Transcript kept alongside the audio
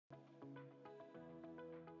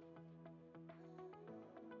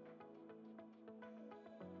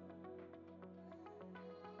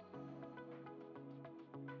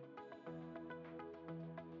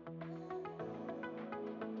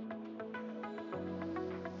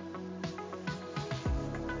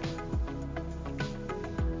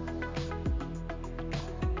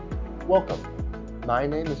Welcome. My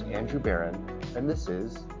name is Andrew Barron, and this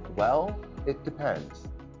is Well, It Depends,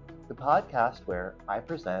 the podcast where I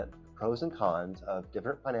present the pros and cons of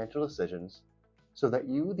different financial decisions so that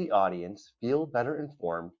you, the audience, feel better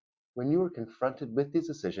informed when you are confronted with these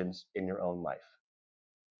decisions in your own life.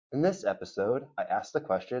 In this episode, I ask the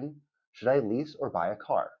question, should I lease or buy a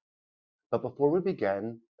car? But before we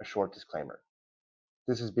begin, a short disclaimer.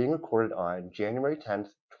 This is being recorded on January 10th,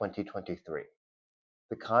 2023.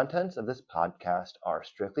 The contents of this podcast are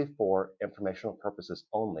strictly for informational purposes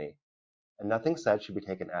only, and nothing said should be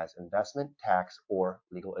taken as investment, tax, or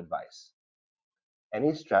legal advice.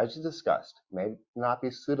 Any strategies discussed may not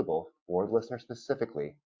be suitable for the listener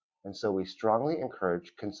specifically, and so we strongly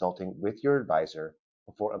encourage consulting with your advisor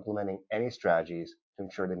before implementing any strategies to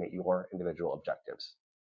ensure they meet your individual objectives.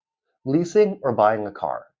 Leasing or buying a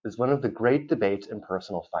car is one of the great debates in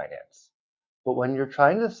personal finance. But when you're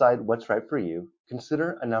trying to decide what's right for you,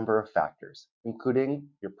 consider a number of factors, including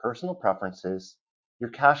your personal preferences,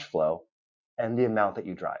 your cash flow, and the amount that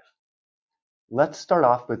you drive. Let's start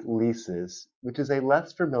off with leases, which is a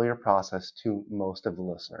less familiar process to most of the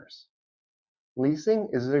listeners. Leasing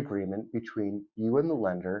is an agreement between you and the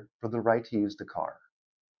lender for the right to use the car.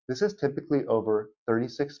 This is typically over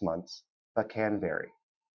 36 months, but can vary.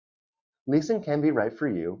 Leasing can be right for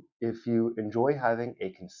you if you enjoy having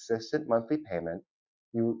a consistent monthly payment,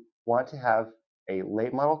 you want to have a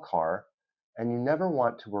late model car, and you never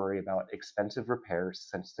want to worry about expensive repairs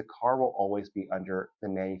since the car will always be under the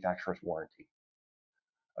manufacturer's warranty.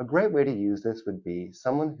 A great way to use this would be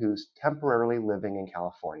someone who's temporarily living in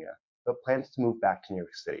California but plans to move back to New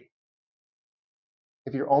York City.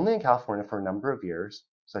 If you're only in California for a number of years,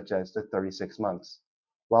 such as the 36 months,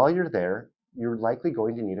 while you're there, you're likely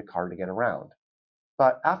going to need a car to get around.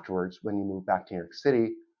 But afterwards, when you move back to New York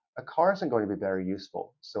City, a car isn't going to be very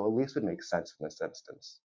useful, so a lease would make sense in this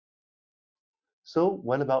instance. So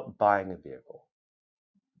what about buying a vehicle?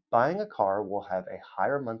 Buying a car will have a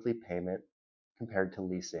higher monthly payment compared to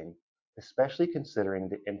leasing, especially considering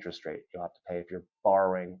the interest rate you'll have to pay if you're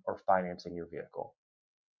borrowing or financing your vehicle.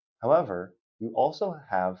 However, you also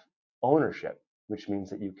have ownership, which means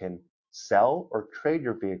that you can sell or trade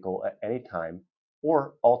your vehicle at any time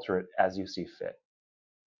or alter it as you see fit.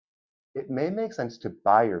 It may make sense to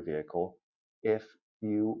buy your vehicle if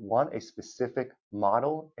you want a specific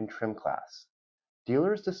model and trim class.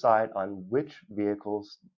 Dealers decide on which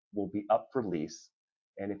vehicles will be up for lease,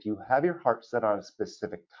 and if you have your heart set on a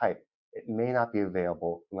specific type, it may not be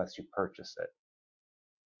available unless you purchase it.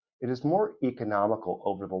 It is more economical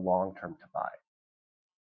over the long term to buy.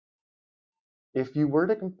 If you were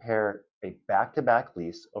to compare a back-to-back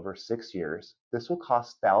lease over 6 years, this will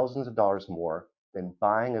cost thousands of dollars more than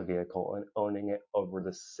buying a vehicle and owning it over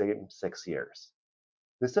the same 6 years.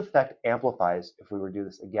 This effect amplifies if we were to do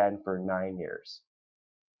this again for 9 years.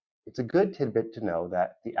 It's a good tidbit to know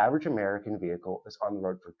that the average American vehicle is on the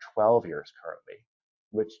road for 12 years currently,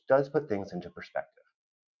 which does put things into perspective.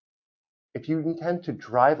 If you intend to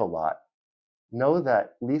drive a lot, know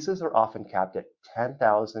that leases are often capped at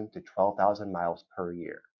 10,000 to 12,000 miles per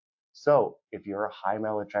year. So if you're a high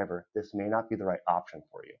mileage driver, this may not be the right option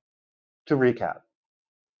for you. To recap,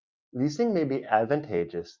 leasing may be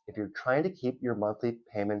advantageous if you're trying to keep your monthly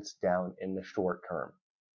payments down in the short term.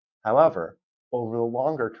 However, over the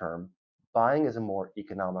longer term, buying is a more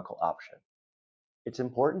economical option. It's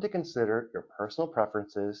important to consider your personal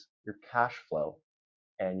preferences, your cash flow,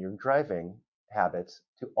 and your driving habits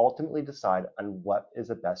to ultimately decide on what is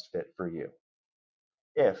the best fit for you.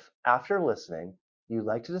 If, after listening, you'd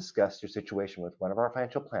like to discuss your situation with one of our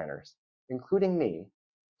financial planners, including me,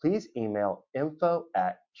 please email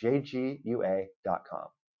info@jgua.com.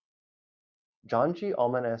 John G.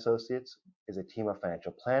 Ullman & Associates is a team of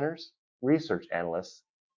financial planners, research analysts,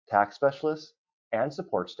 tax specialists, and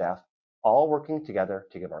support staff, all working together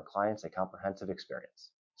to give our clients a comprehensive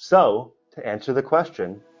experience. So, to answer the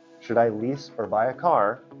question, should I lease or buy a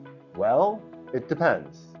car? Well, it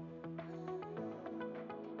depends.